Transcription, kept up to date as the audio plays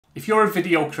If you're a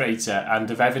video creator and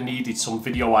have ever needed some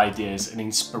video ideas and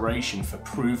inspiration for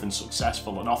proven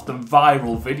successful and often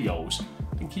viral videos,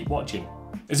 then keep watching.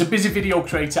 As a busy video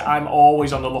creator, I'm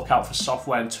always on the lookout for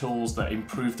software and tools that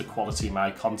improve the quality of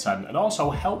my content and also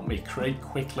help me create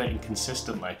quickly and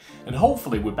consistently, and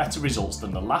hopefully with better results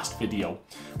than the last video,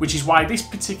 which is why this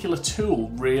particular tool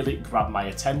really grabbed my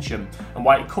attention and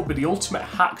why it could be the ultimate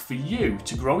hack for you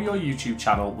to grow your YouTube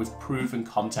channel with proven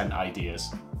content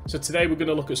ideas. So today we're going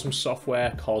to look at some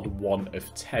software called 1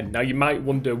 of 10. Now you might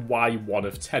wonder why 1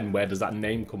 of 10, where does that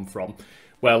name come from?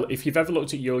 Well, if you've ever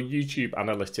looked at your YouTube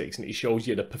analytics and it shows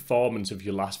you the performance of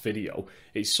your last video,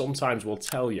 it sometimes will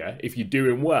tell you, if you're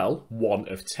doing well, 1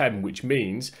 of 10, which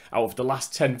means out of the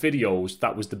last 10 videos,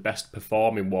 that was the best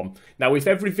performing one. Now, if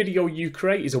every video you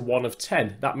create is a 1 of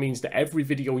 10, that means that every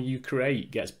video you create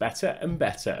gets better and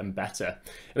better and better.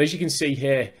 And as you can see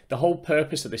here, the whole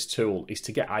purpose of this tool is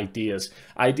to get ideas.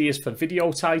 Ideas for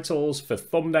video titles, for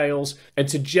thumbnails, and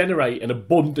to generate an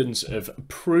abundance of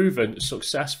proven,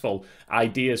 successful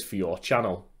ideas for your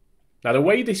channel. Now the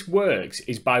way this works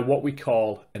is by what we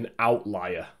call an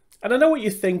outlier. And I know what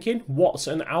you're thinking, what's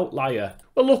an outlier?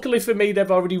 Well, luckily for me, they've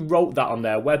already wrote that on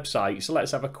their website, so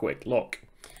let's have a quick look.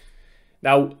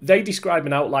 Now, they describe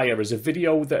an outlier as a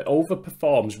video that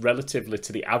overperforms relatively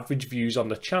to the average views on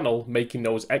the channel, making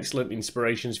those excellent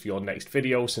inspirations for your next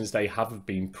video since they have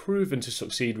been proven to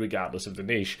succeed regardless of the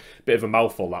niche. Bit of a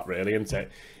mouthful that really, isn't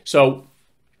it? So,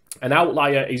 an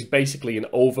outlier is basically an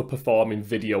overperforming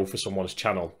video for someone's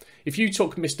channel. If you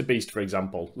took Mr. Beast, for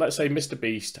example, let's say Mr.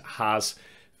 Beast has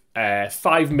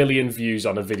 5 million views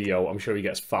on a video. I'm sure he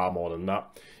gets far more than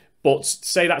that. But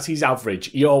say that's his average.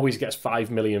 He always gets 5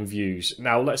 million views.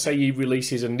 Now, let's say he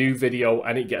releases a new video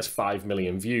and it gets 5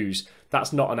 million views.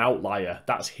 That's not an outlier.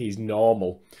 That's his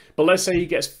normal. But let's say he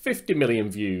gets 50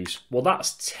 million views. Well,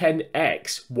 that's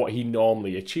 10x what he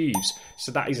normally achieves.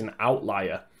 So that is an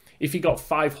outlier. If you got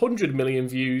 500 million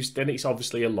views, then it's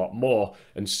obviously a lot more,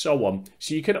 and so on.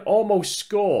 So you can almost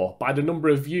score by the number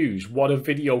of views what a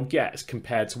video gets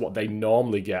compared to what they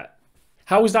normally get.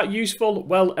 How is that useful?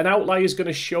 Well, an outlier is going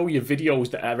to show you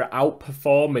videos that are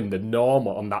outperforming the norm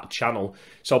on that channel.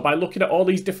 So by looking at all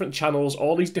these different channels,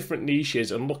 all these different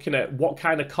niches, and looking at what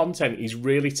kind of content is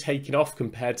really taking off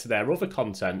compared to their other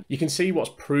content, you can see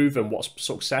what's proven, what's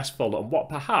successful, and what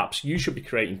perhaps you should be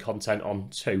creating content on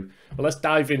too. But let's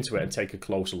dive into it and take a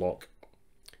closer look.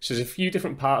 So there's a few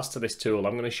different parts to this tool.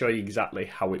 I'm going to show you exactly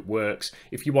how it works.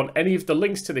 If you want any of the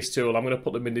links to this tool, I'm going to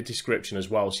put them in the description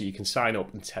as well so you can sign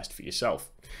up and test for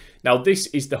yourself. Now this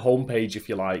is the homepage, if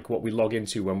you like, what we log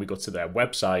into when we go to their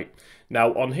website.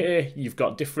 Now on here, you've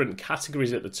got different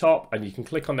categories at the top and you can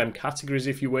click on them categories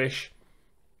if you wish.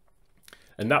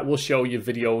 And that will show you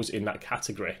videos in that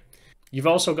category. You've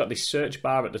also got this search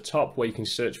bar at the top where you can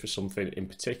search for something in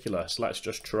particular. So let's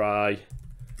just try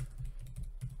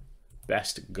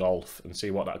best golf and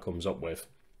see what that comes up with.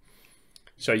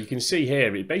 So you can see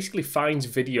here, it basically finds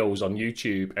videos on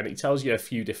YouTube and it tells you a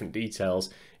few different details.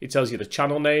 It tells you the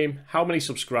channel name, how many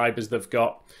subscribers they've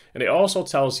got, and it also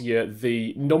tells you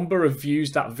the number of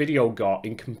views that video got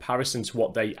in comparison to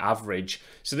what they average.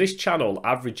 So this channel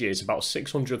averages about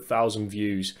 600,000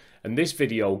 views and this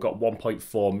video got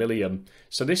 1.4 million.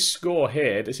 So this score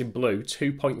here that's in blue,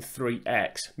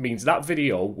 2.3x, means that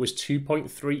video was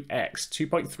 2.3x,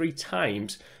 2.3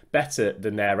 times better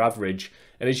than their average.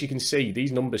 And as you can see,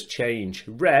 these numbers change.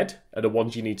 Red are the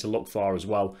ones you need to look for as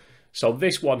well. So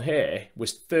this one here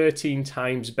was 13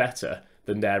 times better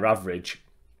than their average.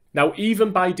 Now,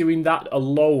 even by doing that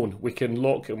alone, we can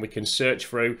look and we can search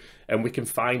through and we can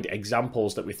find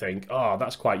examples that we think, oh,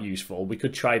 that's quite useful. We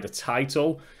could try the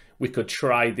title. We could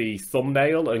try the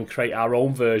thumbnail and create our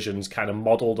own versions kind of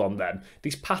modeled on them.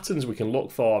 These patterns we can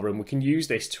look for and we can use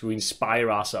this to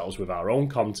inspire ourselves with our own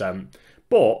content.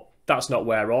 But that's not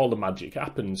where all the magic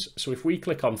happens. So if we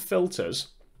click on filters,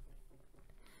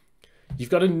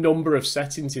 you've got a number of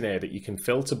settings in here that you can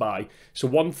filter by. So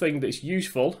one thing that's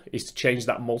useful is to change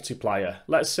that multiplier.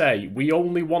 Let's say we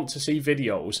only want to see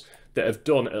videos that have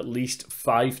done at least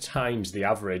 5 times the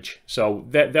average. So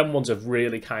them ones have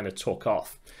really kind of took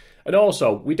off. And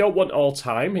also, we don't want all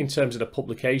time in terms of the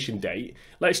publication date.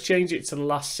 Let's change it to the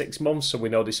last 6 months so we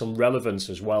know there's some relevance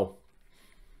as well.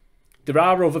 There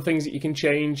are other things that you can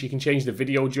change. You can change the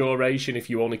video duration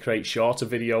if you only create shorter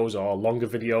videos or longer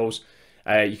videos.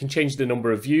 You can change the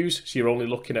number of views, so you're only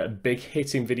looking at big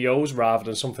hitting videos rather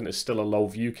than something that's still a low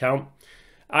view count.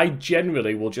 I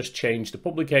generally will just change the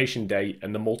publication date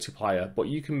and the multiplier, but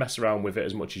you can mess around with it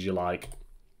as much as you like.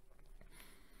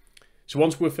 So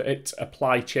once we've hit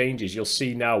apply changes, you'll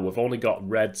see now we've only got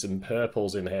reds and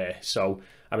purples in here. So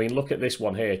I mean, look at this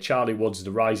one here, Charlie Woods,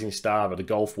 the rising star of the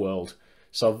golf world.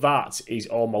 So that is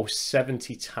almost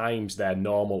 70 times their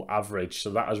normal average. So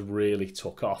that has really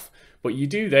took off. But you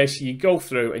do this, you go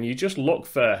through and you just look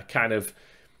for kind of,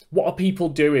 what are people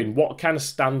doing? What kind of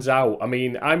stands out? I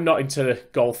mean, I'm not into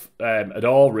golf at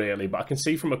all, really, but I can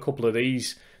see from a couple of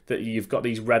these that you've got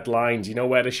these red lines, you know,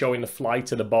 where they're showing the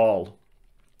flight of the ball.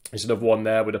 Instead of one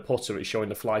there with a putter, it's showing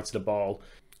the flight of the ball.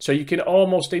 So you can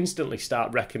almost instantly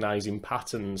start recognizing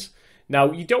patterns.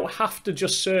 Now, you don't have to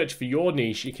just search for your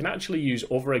niche. You can actually use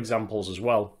other examples as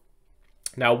well.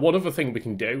 Now, one other thing we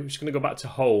can do, I'm just going to go back to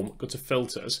home, go to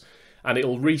filters, and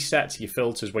it'll reset your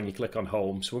filters when you click on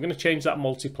home. So we're going to change that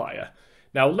multiplier.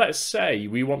 Now, let's say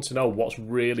we want to know what's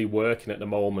really working at the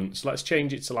moment. So let's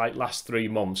change it to like last 3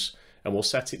 months, and we'll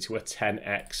set it to a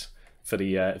 10x for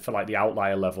like the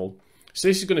outlier level. So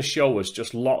this is going to show us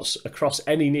just lots across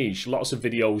any niche, lots of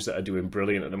videos that are doing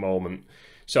brilliant at the moment.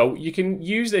 So you can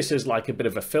use this as like a bit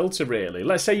of a filter, really.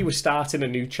 Let's say you were starting a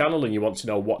new channel and you want to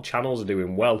know what channels are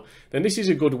doing well. Then this is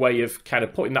a good way of kind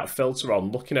of putting that filter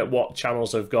on, looking at what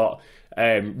channels have got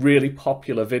really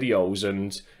popular videos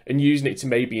and using it to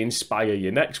maybe inspire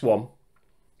your next one.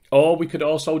 Or we could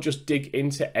also just dig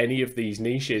into any of these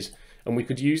niches, and we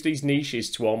could use these niches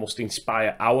to almost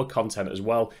inspire our content as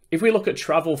well. If we look at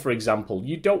travel, for example,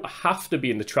 you don't have to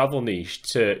be in the travel niche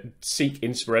to seek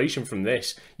inspiration from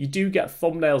this. You do get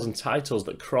thumbnails and titles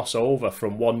that cross over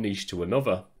from one niche to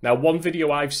another. Now, one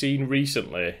video I've seen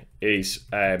recently is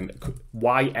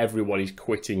why everyone is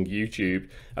quitting YouTube.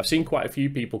 I've seen quite a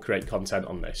few people create content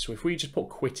on this. So if we just put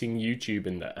quitting YouTube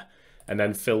in there, and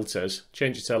then filters,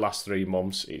 change it to the last 3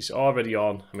 months, it's already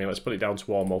on. I mean, let's put it down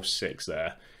to almost 6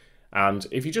 there. And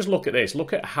if you just look at this,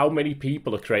 look at how many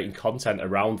people are creating content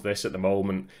around this at the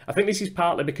moment. I think this is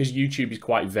partly because YouTube is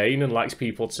quite vain and likes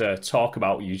people to talk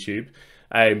about YouTube.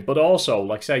 But also,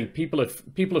 like I say, people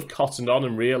have cottoned on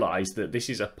and realised that this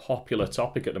is a popular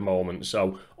topic at the moment.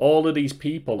 So all of these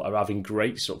people are having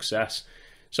great success.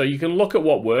 So you can look at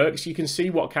what works, you can see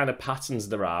what kind of patterns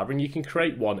there are, and you can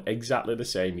create one exactly the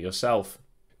same yourself.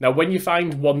 Now, when you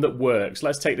find one that works,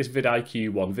 let's take this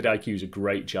vidIQ one. vidIQ is a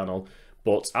great channel.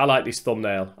 But I like this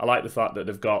thumbnail. I like the fact that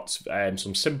they've got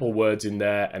some simple words in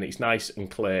there and it's nice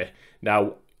and clear.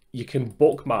 Now, you can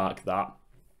bookmark that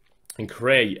and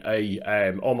create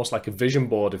a almost like a vision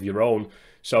board of your own.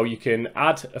 So you can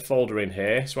add a folder in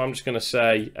here. So I'm just going to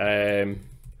say,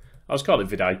 I'll just call it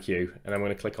vidIQ, and I'm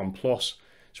going to click on plus.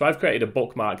 So I've created a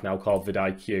bookmark now called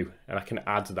vidIQ, and I can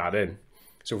add that in.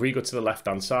 So if we go to the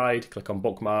left-hand side, click on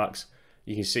bookmarks,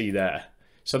 you can see there.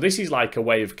 So this is like a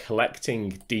way of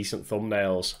collecting decent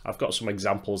thumbnails. I've got some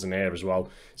examples in here as well.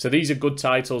 So these are good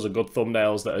titles and good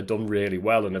thumbnails that are done really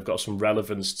well and have got some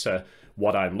relevance to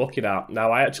what I'm looking at.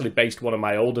 Now, I actually based one of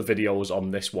my older videos on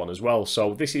this one as well.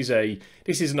 So this is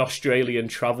an Australian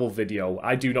travel video.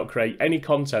 I do not create any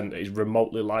content that is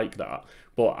remotely like that,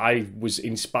 but I was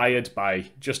inspired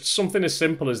by just something as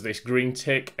simple as this green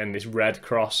tick and this red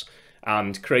cross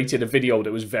and created a video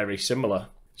that was very similar.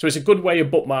 So it's a good way of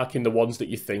bookmarking the ones that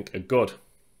you think are good.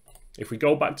 If we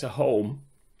go back to home,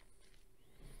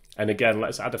 and again,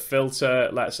 let's add a filter,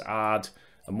 let's add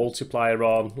a multiplier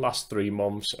on, last 3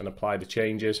 months, and apply the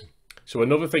changes. So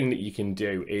another thing that you can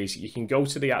do is you can go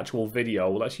to the actual video,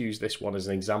 let's use this one as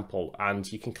an example,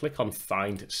 and you can click on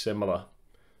find similar.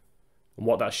 And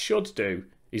what that should do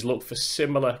is look for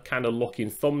similar kind of looking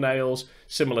thumbnails,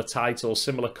 similar titles,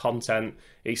 similar content.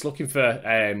 It's looking for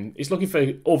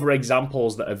other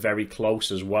examples that are very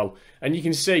close as well. And you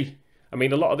can see, I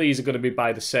mean, a lot of these are going to be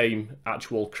by the same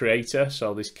actual creator.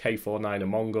 So this K49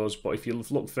 Among Us, but if you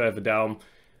look further down,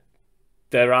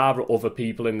 there are other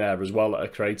people in there as well that are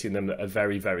creating them that are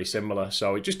very, very similar.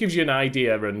 So it just gives you an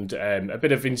idea and a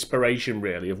bit of inspiration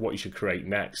really of what you should create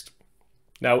next.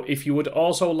 Now, if you would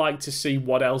also like to see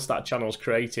what else that channel's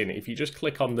creating, if you just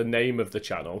click on the name of the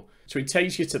channel, so it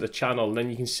takes you to the channel, and then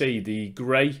you can see the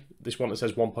grey, this one that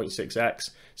says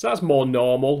 1.6x. So that's more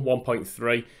normal,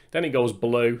 1.3. Then it goes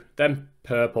blue, then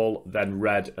purple, then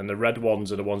red, and the red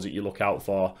ones are the ones that you look out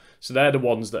for. So they're the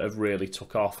ones that have really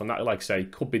took off, and that, like I say,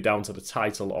 could be down to the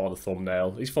title or the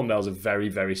thumbnail. These thumbnails are very,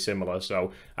 very similar,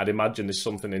 so I'd imagine there's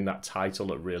something in that title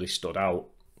that really stood out.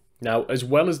 Now, as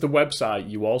well as the website,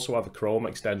 you also have a Chrome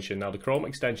extension. Now, the Chrome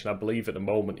extension, I believe at the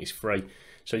moment, is free.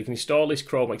 So you can install this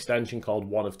Chrome extension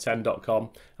called oneof10.com,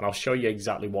 and I'll show you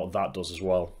exactly what that does as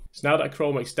well. So now that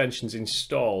Chrome extension's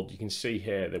installed, you can see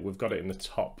here that we've got it in the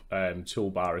top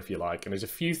toolbar, if you like, and there's a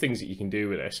few things that you can do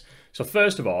with this. So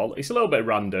first of all, it's a little bit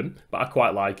random, but I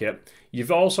quite like it.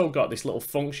 You've also got this little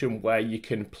function where you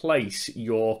can place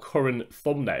your current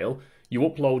thumbnail you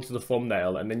upload the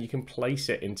thumbnail, and then you can place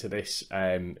it into this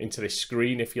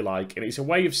screen if you like. And it's a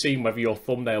way of seeing whether your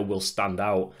thumbnail will stand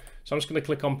out. So I'm just going to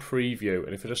click on preview,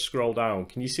 and if I just scroll down,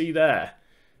 can you see there?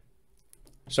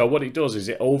 So what it does is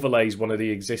it overlays one of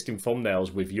the existing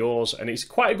thumbnails with yours, and it's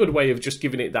quite a good way of just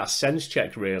giving it that sense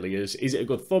check really. Is it a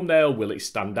good thumbnail? Will it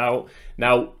stand out?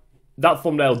 Now, that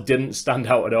thumbnail didn't stand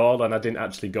out at all, and I didn't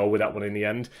actually go with that one in the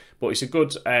end, but it's a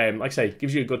good, like I say,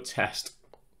 gives you a good test.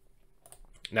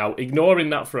 Now, ignoring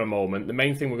that for a moment, the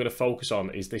main thing we're going to focus on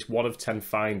is this 1 of 10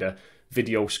 finder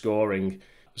video scoring.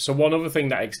 So one other thing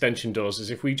that extension does is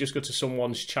if we just go to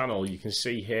someone's channel, you can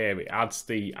see here it adds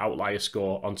the Outlier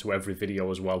score onto every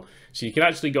video as well. So you can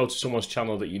actually go to someone's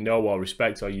channel that you know or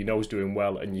respect or you know is doing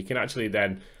well, and you can actually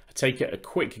then take a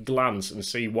quick glance and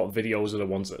see what videos are the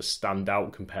ones that stand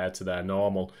out compared to their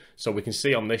normal. So we can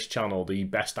see on this channel the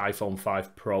best iPhone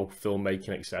 5 Pro filmmaking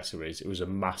accessories. It was a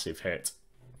massive hit.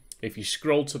 If you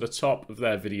scroll to the top of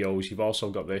their videos, you've also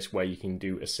got this where you can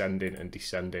do ascending and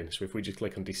descending. So if we just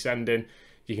click on descending,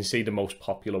 you can see the most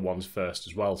popular ones first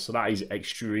as well. So that is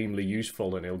extremely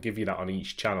useful, and it'll give you that on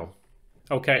each channel.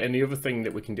 Okay, and the other thing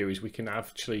that we can do is we can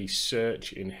actually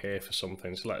search in here for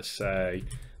something. So let's say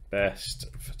best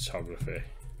photography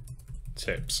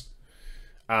tips.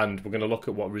 And we're going to look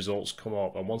at what results come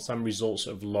up. And once them results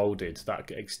have loaded,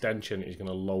 that extension is going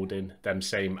to load in them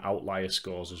same Outlier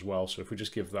scores as well. So if we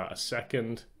just give that a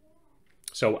second.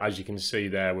 So as you can see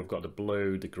there, we've got the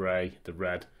blue, the grey, the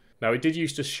red. Now, it did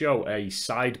used to show a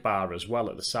sidebar as well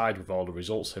at the side with all the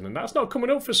results in, and that's not coming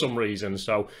up for some reason.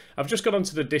 So I've just got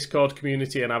onto the Discord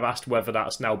community and I've asked whether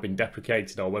that's now been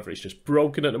deprecated or whether it's just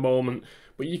broken at the moment,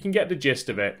 but you can get the gist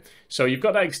of it. So you've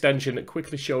got that extension that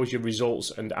quickly shows your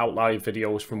results and Outlier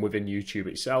videos from within YouTube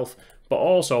itself, but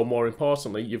also, more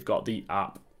importantly, you've got the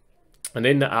app. And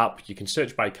in the app, you can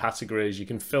search by categories, you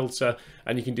can filter,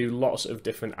 and you can do lots of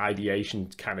different ideation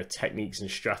kind of techniques and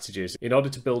strategies in order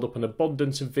to build up an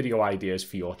abundance of video ideas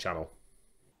for your channel.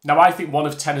 Now, I think 1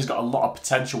 of 10 has got a lot of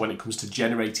potential when it comes to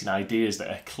generating ideas that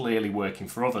are clearly working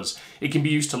for others. It can be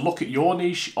used to look at your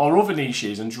niche or other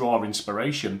niches and draw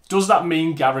inspiration. Does that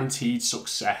mean guaranteed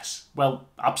success? Well,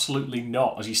 absolutely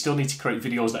not, as you still need to create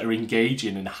videos that are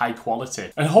engaging and high quality,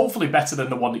 and hopefully better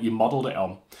than the one that you modelled it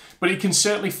on. But it can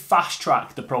certainly fast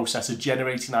track the process of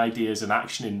generating ideas and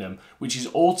actioning them, which is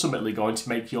ultimately going to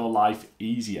make your life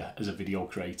easier as a video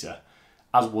creator,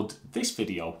 as would this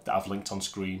video that I've linked on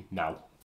screen now.